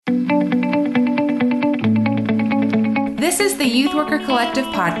This is the Youth Worker Collective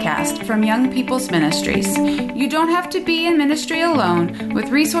podcast from Young People's Ministries. You don't have to be in ministry alone, with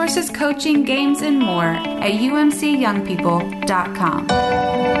resources, coaching, games, and more at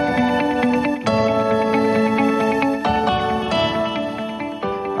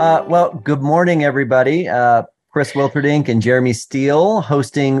umcyoungpeople.com. Well, good morning, everybody. Chris Wilterdink and Jeremy Steele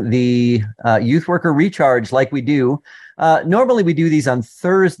hosting the Youth Worker Recharge like we do. Normally we do these on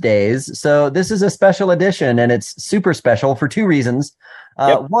Thursdays, so this is a special edition, and it's super special for two reasons.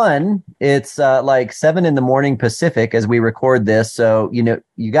 One, it's like 7 a.m. Pacific as we record this, so you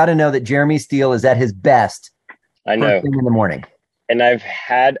got to know that Jeremy Steele is at his best. I know. First thing in the morning, and I've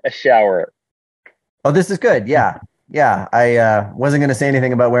had a shower. Oh, this is good. Yeah. I wasn't going to say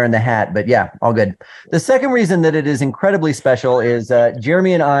anything about wearing the hat, but yeah, all good. The second reason that it is incredibly special is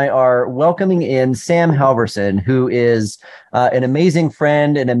Jeremy and I are welcoming in Sam Halverson, who is an amazing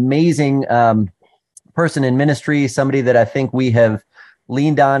friend, an amazing person in ministry, somebody that I think we have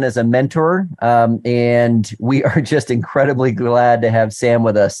leaned on as a mentor. And we are just incredibly glad to have Sam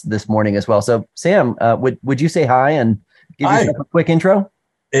with us this morning as well. So Sam, would you say hi and give yourself a quick intro?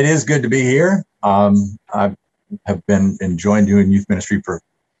 It is good to be here. I have been enjoying doing youth ministry for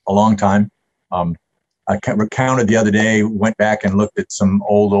a long time. I counted the other day, went back and looked at some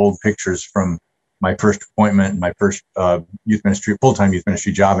old pictures from my first appointment, my first youth ministry, full-time youth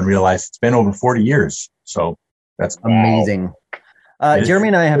ministry job, and realized it's been over 40 years. So that's amazing. Jeremy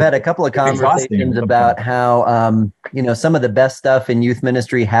and I have had a couple of conversations about how, some of the best stuff in youth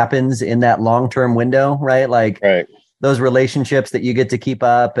ministry happens in that long-term window, right? Right. Those relationships that you get to keep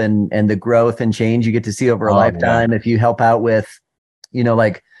up and the growth and change you get to see over a lifetime. Yeah. If you help out with,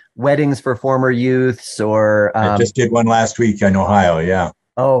 like weddings for former youths or I just did one last week in Ohio. Yeah.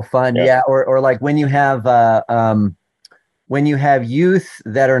 Oh, fun. Yeah. Or like when you have youth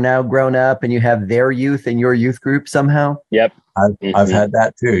that are now grown up and you have their youth in your youth group somehow. Yep. I've had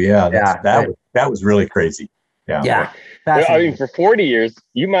that too. Yeah. That was really crazy. Yeah. Yeah. I mean, for 40 years,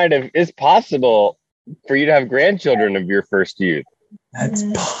 it's possible for you to have grandchildren of your first youth. That's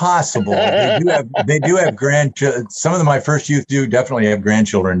possible. They do have grandchildren. Some of my first youth do definitely have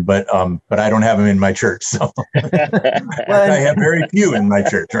grandchildren, but I don't have them in my church. So I have very few in my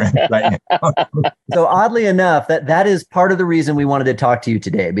church right now. So oddly enough, that is part of the reason we wanted to talk to you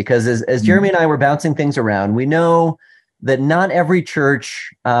today, because as Jeremy and I were bouncing things around, we know that not every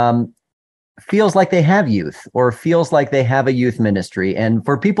church feels like they have youth or feels like they have a youth ministry. And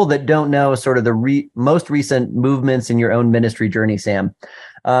for people that don't know sort of the most recent movements in your own ministry journey, Sam,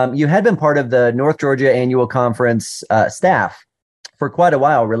 you had been part of the North Georgia Annual Conference staff for quite a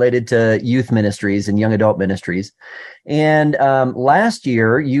while related to youth ministries and young adult ministries. And last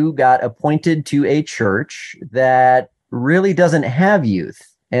year, you got appointed to a church that really doesn't have youth.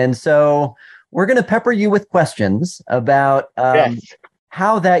 And so we're going to pepper you with questions about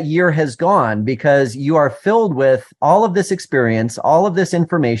how that year has gone, because you are filled with all of this experience, all of this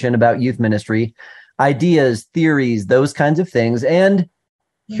information about youth ministry, ideas, theories, those kinds of things. And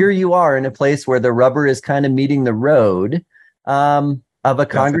here you are in a place where the rubber is kind of meeting the road of a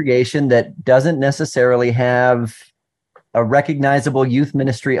congregation that doesn't necessarily have a recognizable youth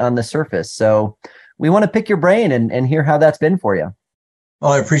ministry on the surface. So we want to pick your brain and hear how that's been for you.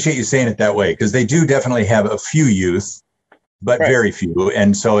 Well, I appreciate you saying it that way, because they do definitely have a few youth, but very few.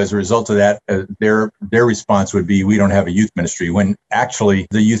 And so as a result of that, their response would be, we don't have a youth ministry, when actually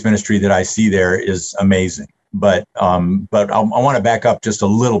the youth ministry that I see there is amazing. But I want to back up just a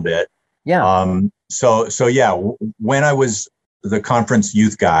little bit. Yeah. When I was the conference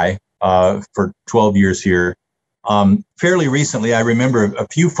youth guy for 12 years here, fairly recently, I remember a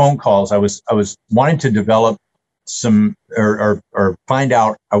few phone calls. I was wanting to develop some or find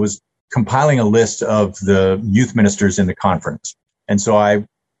out. I was compiling a list of the youth ministers in the conference. And so I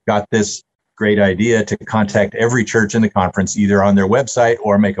got this great idea to contact every church in the conference, either on their website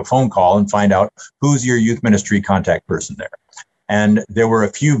or make a phone call and find out who's your youth ministry contact person there. And there were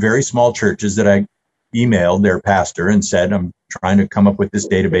a few very small churches that I emailed their pastor and said, I'm trying to come up with this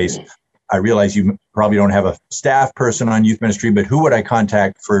database. I realize you probably don't have a staff person on youth ministry, but who would I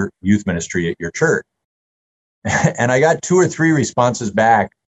contact for youth ministry at your church? And I got 2 or 3 responses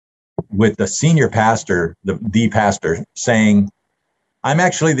back with the senior pastor, the pastor, saying, I'm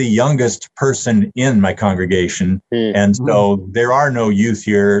actually the youngest person in my congregation. And so there are no youth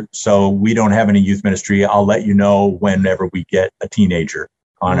here. So we don't have any youth ministry. I'll let you know whenever we get a teenager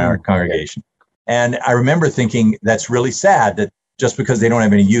on our congregation. And I remember thinking, that's really sad that just because they don't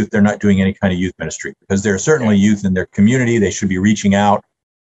have any youth, they're not doing any kind of youth ministry, because there are certainly youth in their community. They should be reaching out.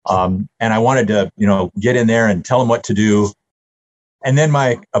 And I wanted to, get in there and tell them what to do. And then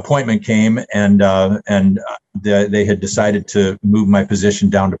my appointment came, and they had decided to move my position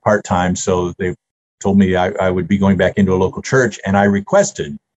down to part-time. So they told me I would be going back into a local church, and I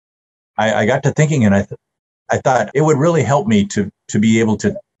requested. I got to thinking, and I thought it would really help me to be able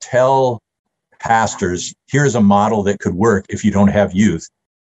to tell pastors, here's a model that could work if you don't have youth,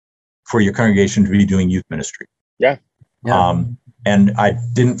 for your congregation to be doing youth ministry. Yeah. And I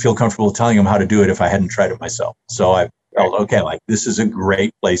didn't feel comfortable telling them how to do it if I hadn't tried it myself. So I felt, okay, like this is a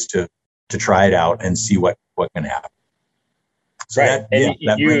great place to try it out and see what can happen. So right.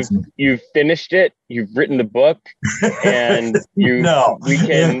 You've finished it. You've written the book, and you're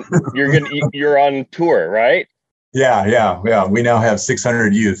on tour, right? Yeah. We now have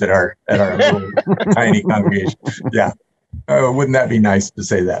 600 youth at our little tiny congregation. Yeah. Wouldn't that be nice to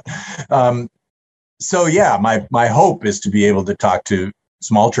say that? So yeah, my hope is to be able to talk to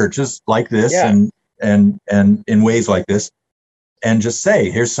small churches like this, and in ways like this, and just say,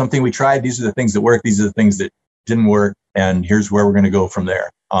 here's something we tried. These are the things that work. These are the things that didn't work, and here's where we're going to go from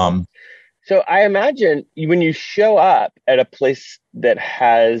there. So I imagine when you show up at a place that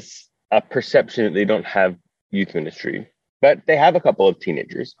has a perception that they don't have youth ministry, but they have a couple of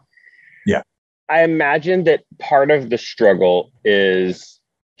teenagers. Yeah. I imagine that part of the struggle is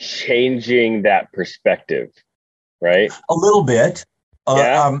changing that perspective, right? A little bit.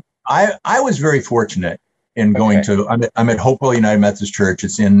 I was very fortunate in going to, I'm at Hopewell United Methodist Church.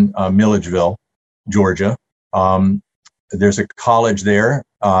 It's in Milledgeville, Georgia. There's a college there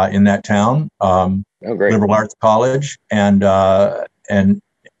in that town, great. Liberal Arts College, and there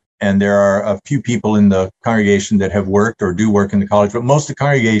are a few people in the congregation that have worked or do work in the college, but most of the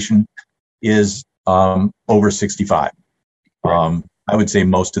congregation is over 65. Right. I would say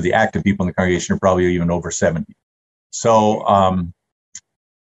most of the active people in the congregation are probably even over 70. So,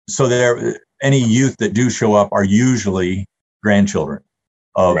 so there, any youth that do show up are usually grandchildren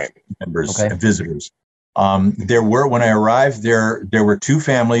of members and visitors. There were, when I arrived, there were two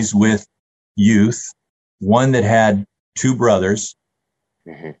families with youth, one that had two brothers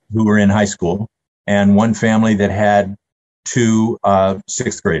who were in high school, and one family that had two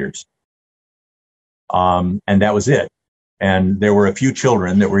sixth graders. And that was it. And there were a few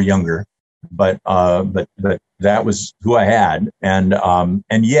children that were younger, but that was who I had. And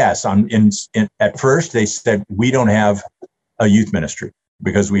yes, at first they said, we don't have a youth ministry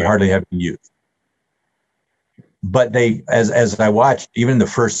because we hardly have youth. But they, as I watched, even the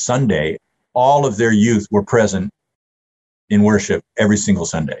first Sunday, all of their youth were present in worship every single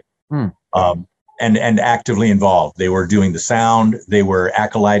Sunday, and actively involved. They were doing the sound. They were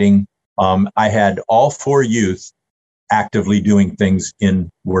acolyting. I had all four youth actively doing things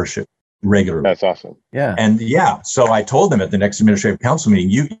in worship regularly. That's awesome. Yeah. And so I told them at the next administrative council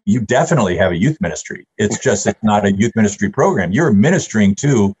meeting, you definitely have a youth ministry. It's just, it's not a youth ministry program. You're ministering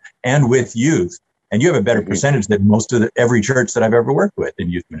to and with youth. And you have a better percentage than most of every church that I've ever worked with in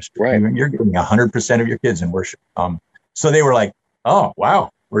youth ministry. Right. You're getting 100% of your kids in worship. So they were like, oh, wow,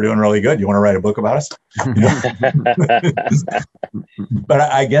 we're doing really good. You want to write a book about us? But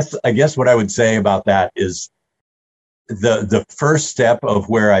I guess what I would say about that is the first step of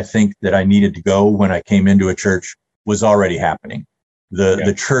where I think that I needed to go when I came into a church was already happening.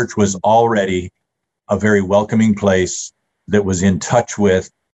 The church was already a very welcoming place that was in touch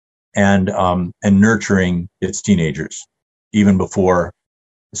with and nurturing its teenagers even before.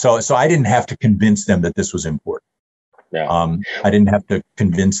 So I didn't have to convince them that this was important. Yeah. I didn't have to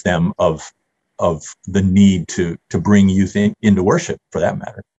convince them of the need to bring youth into worship, for that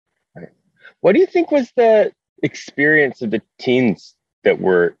matter. Right. What do you think was the experience of the teens that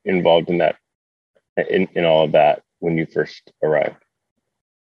were involved in that, in all of that when you first arrived?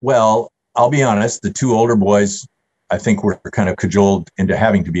 Well, I'll be honest, the two older boys, I think, were kind of cajoled into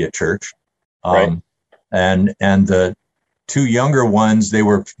having to be at church. And the two younger ones, they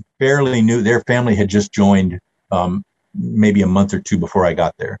were fairly new. Their family had just joined maybe a month or two before I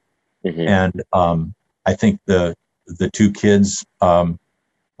got there. And I think the two kids,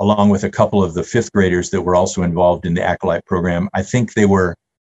 along with a couple of the fifth graders that were also involved in the Acolyte program, I think they were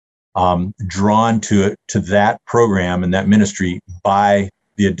drawn to that program and that ministry by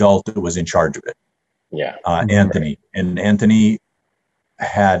the adult that was in charge of it. Yeah. Anthony. And Anthony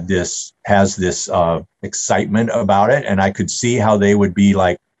has this excitement about it. And I could see how they would be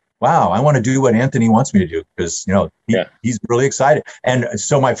like, wow, I want to do what Anthony wants me to do, because, he's really excited. And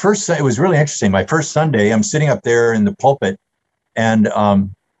so it was really interesting. My first Sunday, I'm sitting up there in the pulpit, and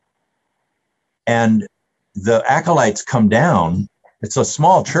the acolytes come down. It's a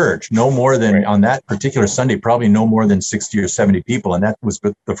small church, no more than on that particular Sunday, probably no more than 60 or 70 people. And that was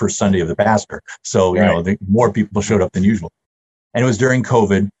the first Sunday of the pastor. So, more people showed up than usual. and it was during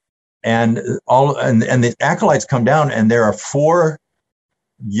COVID. And the acolytes come down, and there are 4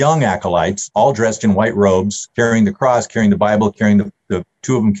 young acolytes, all dressed in white robes, carrying the cross, carrying the Bible, carrying the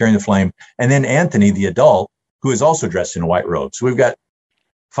 2 of them carrying the flame, and then Anthony, the adult, who is also dressed in a white robe. So we've got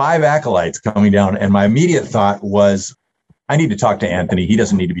 5 acolytes coming down, and my immediate thought was, I need to talk to Anthony. He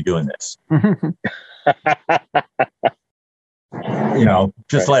doesn't need to be doing this.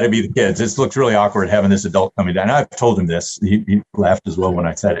 Just let it be the kids. This looks really awkward having this adult coming down. And I've told him this. He laughed as well when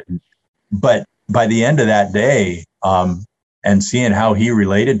I said it. But by the end of that day, and seeing how he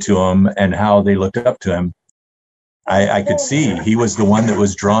related to him and how they looked up to him, I could see he was the one that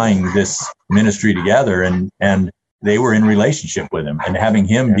was drawing this ministry together, and they were in relationship with him, and having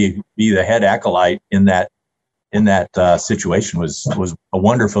him be the head acolyte in that situation was a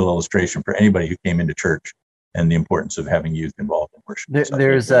wonderful illustration for anybody who came into church, and the importance of having youth involved in worship.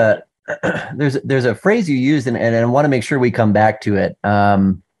 There's a phrase you used, and I want to make sure we come back to it,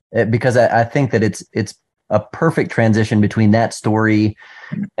 because I think that it's a perfect transition between that story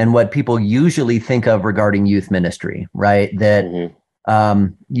and what people usually think of regarding youth ministry, right? That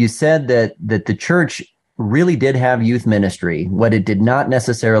you said that the church really did have youth ministry. What it did not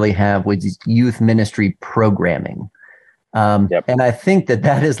necessarily have was youth ministry programming. And I think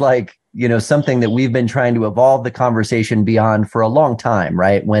that is like, something that we've been trying to evolve the conversation beyond for a long time,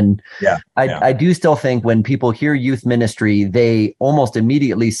 right? I do still think when people hear youth ministry, they almost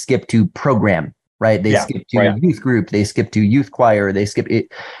immediately skip to program, right? They skip to youth group, they skip to youth choir, they skip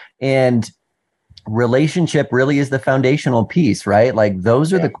it. And relationship really is the foundational piece, right? Like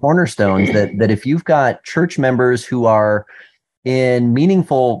those are the cornerstones that if you've got church members who are in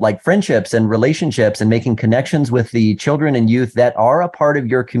meaningful like friendships and relationships and making connections with the children and youth that are a part of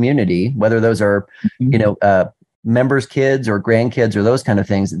your community, whether those are, members' kids or grandkids or those kind of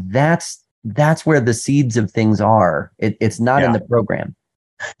things, that's where the seeds of things are. It's not in the program.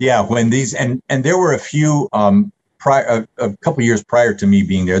 Yeah, when these and there were a few a couple years prior to me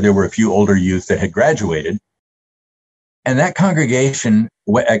being there were a few older youth that had graduated, and that congregation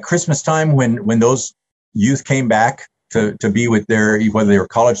at Christmas time, when those youth came back to be with whether they were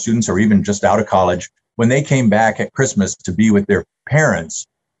college students or even just out of college, when they came back at Christmas to be with their parents,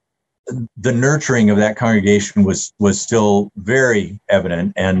 the nurturing of that congregation was still very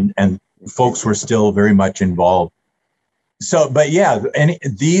evident, and folks were still very much involved. So, but yeah, and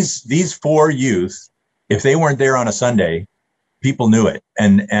these 4 youth, if they weren't there on a Sunday, people knew it,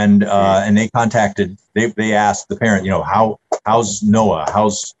 and they contacted, they asked the parent, how's Noah, how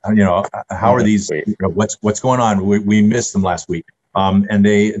are these, what's going on? We missed them last week, and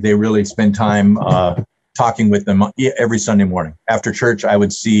they really spend time talking with them every Sunday morning after church. I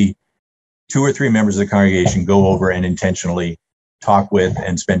would see 2 or 3 members of the congregation go over and intentionally talk with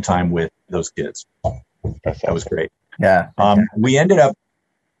and spend time with those kids. That was great. Yeah. We ended up,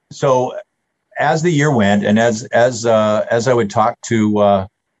 so as the year went, and as I would talk to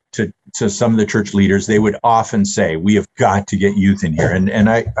some of the church leaders, they would often say, we have got to get youth in here. And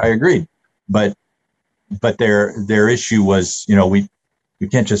I agreed, but their issue was, we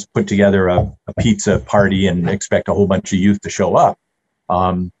can't just put together a pizza party and expect a whole bunch of youth to show up.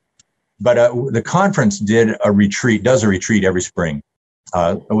 But the conference does a retreat every spring.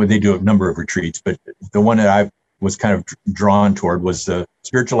 They do a number of retreats, but the one that I was kind of drawn toward was the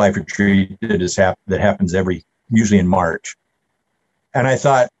spiritual life retreat that happens usually in March. And I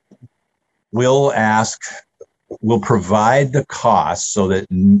thought, we'll provide the cost so that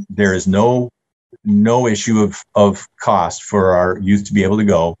there is no issue of cost for our youth to be able to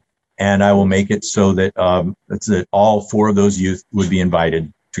go. And I will make it so that that all 4 of those youth would be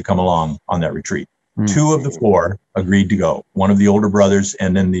invited to come along on that retreat. 2 of the 4 agreed to go. One of the older brothers,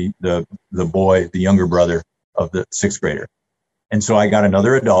 and then the boy, the younger brother of the 6th grader. And so I got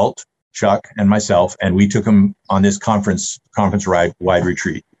another adult, Chuck, and myself, and we took them on this conference wide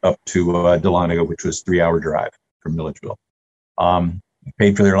retreat up to Dahlonega, which was 3-hour drive from Milledgeville.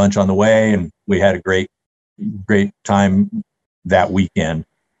 Paid for their lunch on the way, and we had a great time that weekend.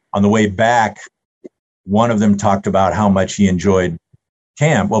 On the way back, one of them talked about how much he enjoyed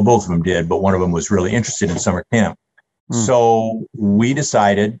camp. Well, both of them did, but one of them was really interested in summer camp. So we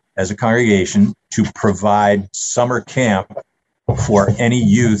decided as a congregation to provide summer camp for any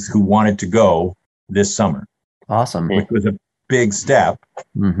youth who wanted to go this summer. Awesome. Which was a big step.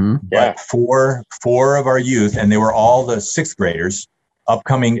 Mm-hmm. But four of our youth, and they were all the 6th graders,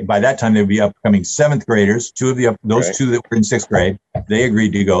 upcoming, by that time they would be upcoming 7th graders, 2 that were in 6th grade, they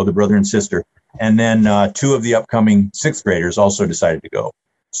agreed to go, the brother and sister. And then 2 of the upcoming 6th graders also decided to go.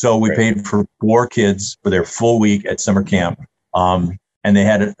 So we paid for 4 kids for their full week at summer camp. And they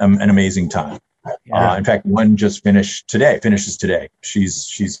had an amazing time. In fact, one just finishes today.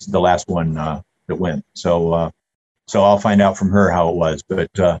 She's the last one that went. So I'll find out from her how it was.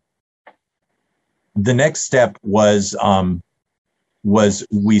 But the next step was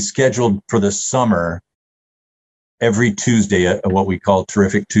we scheduled for the summer every Tuesday, what we call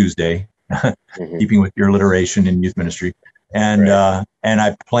Terrific Tuesday, keeping with your alliteration in youth ministry. And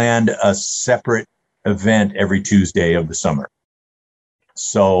I planned a separate event every Tuesday of the summer.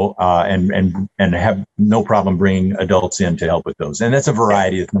 So, and have no problem bringing adults in to help with those. And that's a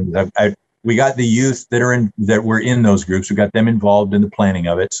variety of things. We got the youth that were in those groups. We got them involved in the planning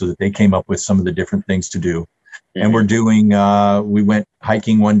of it so that they came up with some of the different things to do. And we're doing, we went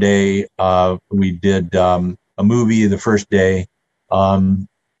hiking one day. We did a movie the first day.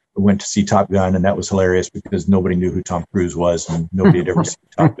 We went to see Top Gun, and that was hilarious because nobody knew who Tom Cruise was, and nobody had ever seen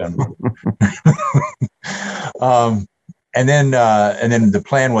Top Gun. And then the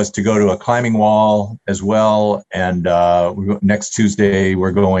plan was to go to a climbing wall as well. And next Tuesday,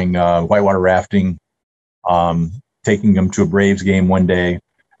 we're going whitewater rafting, taking them to a Braves game one day.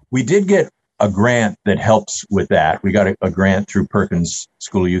 We did get a grant that helps with that. We got a grant through Perkins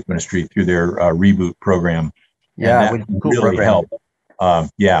School of Youth Ministry through their Reboot program. Yeah, cool really program. Helped.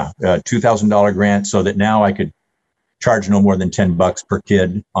 $2,000 grant so that now I could charge no more than $10 per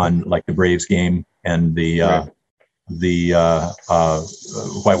kid on like the Braves game and the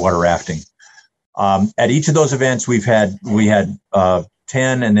whitewater rafting. At each of those events, we had 10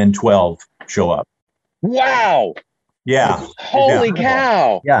 and then 12 show up. Wow. Yeah. Holy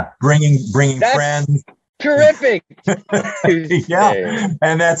cow. Yeah. Bringing That's friends. Terrific. Yeah.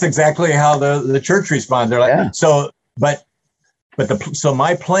 And that's exactly how the church responds. They're like, so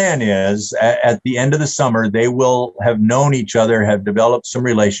my plan is at the end of the summer, they will have known each other, have developed some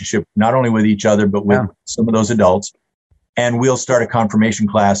relationship, not only with each other, but with some of those adults. And we'll start a confirmation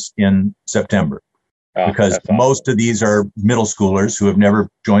class in September because most of these are middle schoolers who have never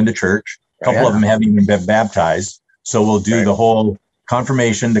joined the church. A couple of them haven't even been baptized. So we'll do the whole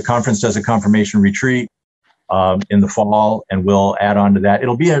confirmation. The conference does a confirmation retreat in the fall, and we'll add on to that.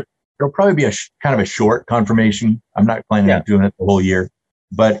 It'll probably be a kind of a short confirmation. I'm not planning on doing it the whole year,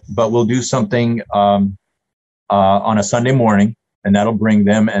 but we'll do something on a Sunday morning, and that'll bring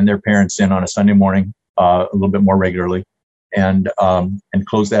them and their parents in on a Sunday morning a little bit more regularly, and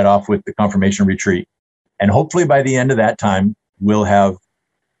close that off with the confirmation retreat. And hopefully by the end of that time, we'll have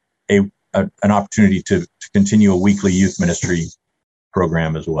an opportunity to continue a weekly youth ministry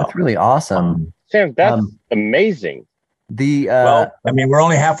program as well. That's really awesome. Sam, that's amazing. Well, I mean, we're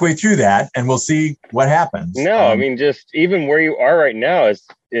only halfway through that, and we'll see what happens. No, I mean, just even where you are right now is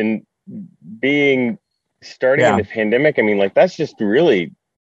starting in the pandemic. I mean, like, that's just really,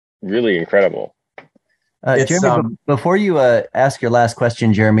 really incredible. Jeremy, before you ask your last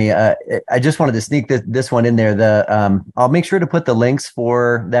question, Jeremy, I just wanted to sneak this one in there. I'll make sure to put the links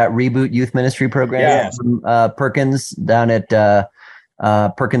for that Reboot Youth Ministry program from Perkins down at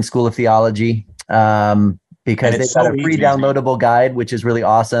Perkins School of Theology. Because they've got a free downloadable guide, which is really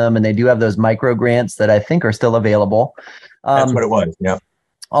awesome. And they do have those micro grants that I think are still available. That's what it was. Yeah.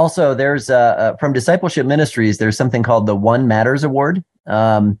 Also, there's from Discipleship Ministries, there's something called the One Matters Award.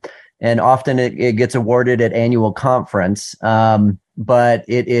 And often it gets awarded at annual conference. But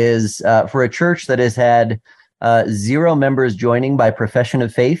it is for a church that has had 0 members joining by profession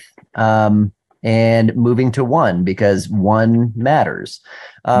of faith. And moving to 1 because 1 matters.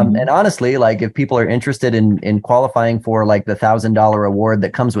 And honestly, like if people are interested in qualifying for like the $1,000 award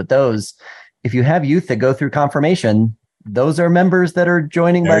that comes with those, if you have youth that go through confirmation, those are members that are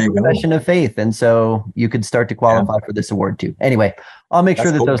joining by profession of faith. And so you could start to qualify for this award too. Anyway, I'll make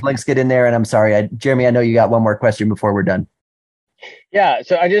sure that those links get in there. And I'm sorry, Jeremy, I know you got one more question before we're done. Yeah.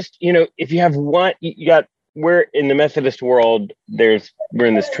 So I just, if you have one, we're in the Methodist world, we're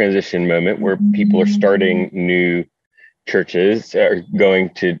in this transition moment where people are starting new churches or going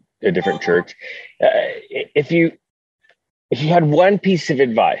to a different church. If you had one piece of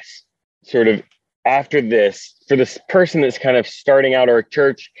advice sort of after this, for this person that's kind of starting out, or a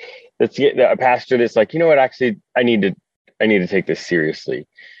church that's a pastor that's like, you know what, actually, I need to take this seriously.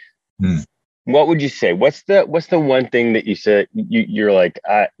 What would you say? What's the one thing that you said you're like,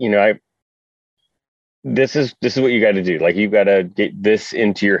 this is what you got to do. Like, you've got to get this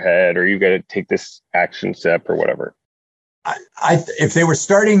into your head, or you've got to take this action step or whatever. If they were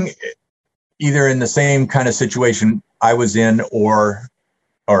starting either in the same kind of situation I was in, or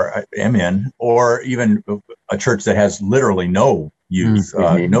am in, or even a church that has literally no youth,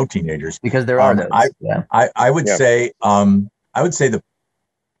 no teenagers, because there are those. I would say the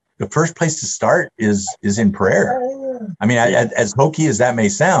first place to start is in prayer. I mean, as hokey as that may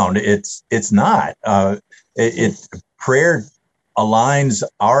sound, it's not. Prayer aligns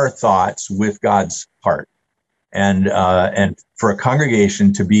our thoughts with God's heart, and for a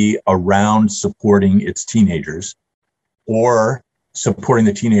congregation to be around supporting its teenagers, or supporting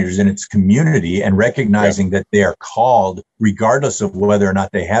the teenagers in its community, and recognizing that they are called, regardless of whether or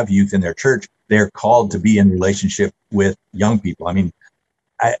not they have youth in their church, they're called to be in relationship with young people. I mean,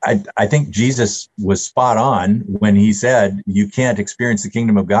 I think Jesus was spot on when he said, you can't experience the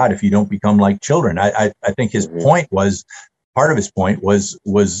kingdom of God if you don't become like children. I think his point was, part of his point was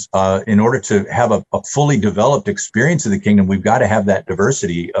in order to have a fully developed experience of the kingdom, we've got to have that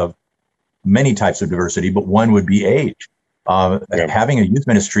diversity of many types of diversity, but one would be age. Having a youth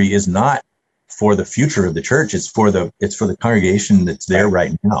ministry is not for the future of the church. It's for the congregation that's there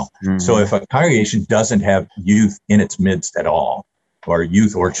right now. Mm-hmm. So if a congregation doesn't have youth in its midst at all, or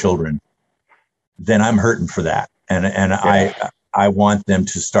youth or children, then I'm hurting for that. And I want them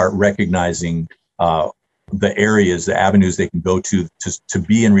to start recognizing the areas, the avenues they can go to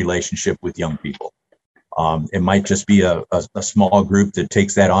be in relationship with young people. It might just be a small group that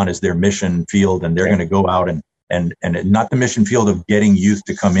takes that on as their mission field, and they're going to go out and not the mission field of getting youth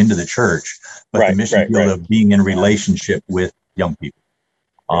to come into the church, but the mission field of being in relationship with young people.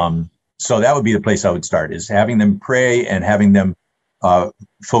 So that would be the place I would start, is having them pray and having them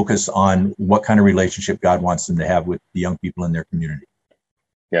focus on what kind of relationship God wants them to have with the young people in their community.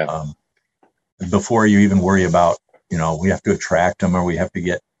 Yeah. Before you even worry about, we have to attract them, or we have to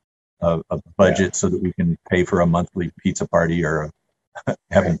get a budget so that we can pay for a monthly pizza party, or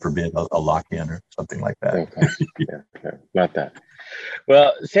heaven forbid, a lock-in or something like that. Okay. Not that.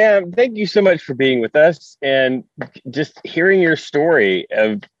 Well, Sam, thank you so much for being with us, and just hearing your story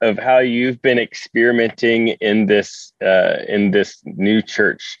of how you've been experimenting in this new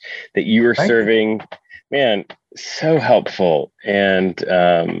church that you were serving. Man, so helpful and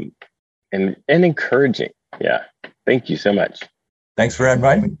encouraging. Yeah. Thank you so much. Thanks for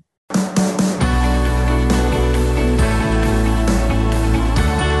inviting me.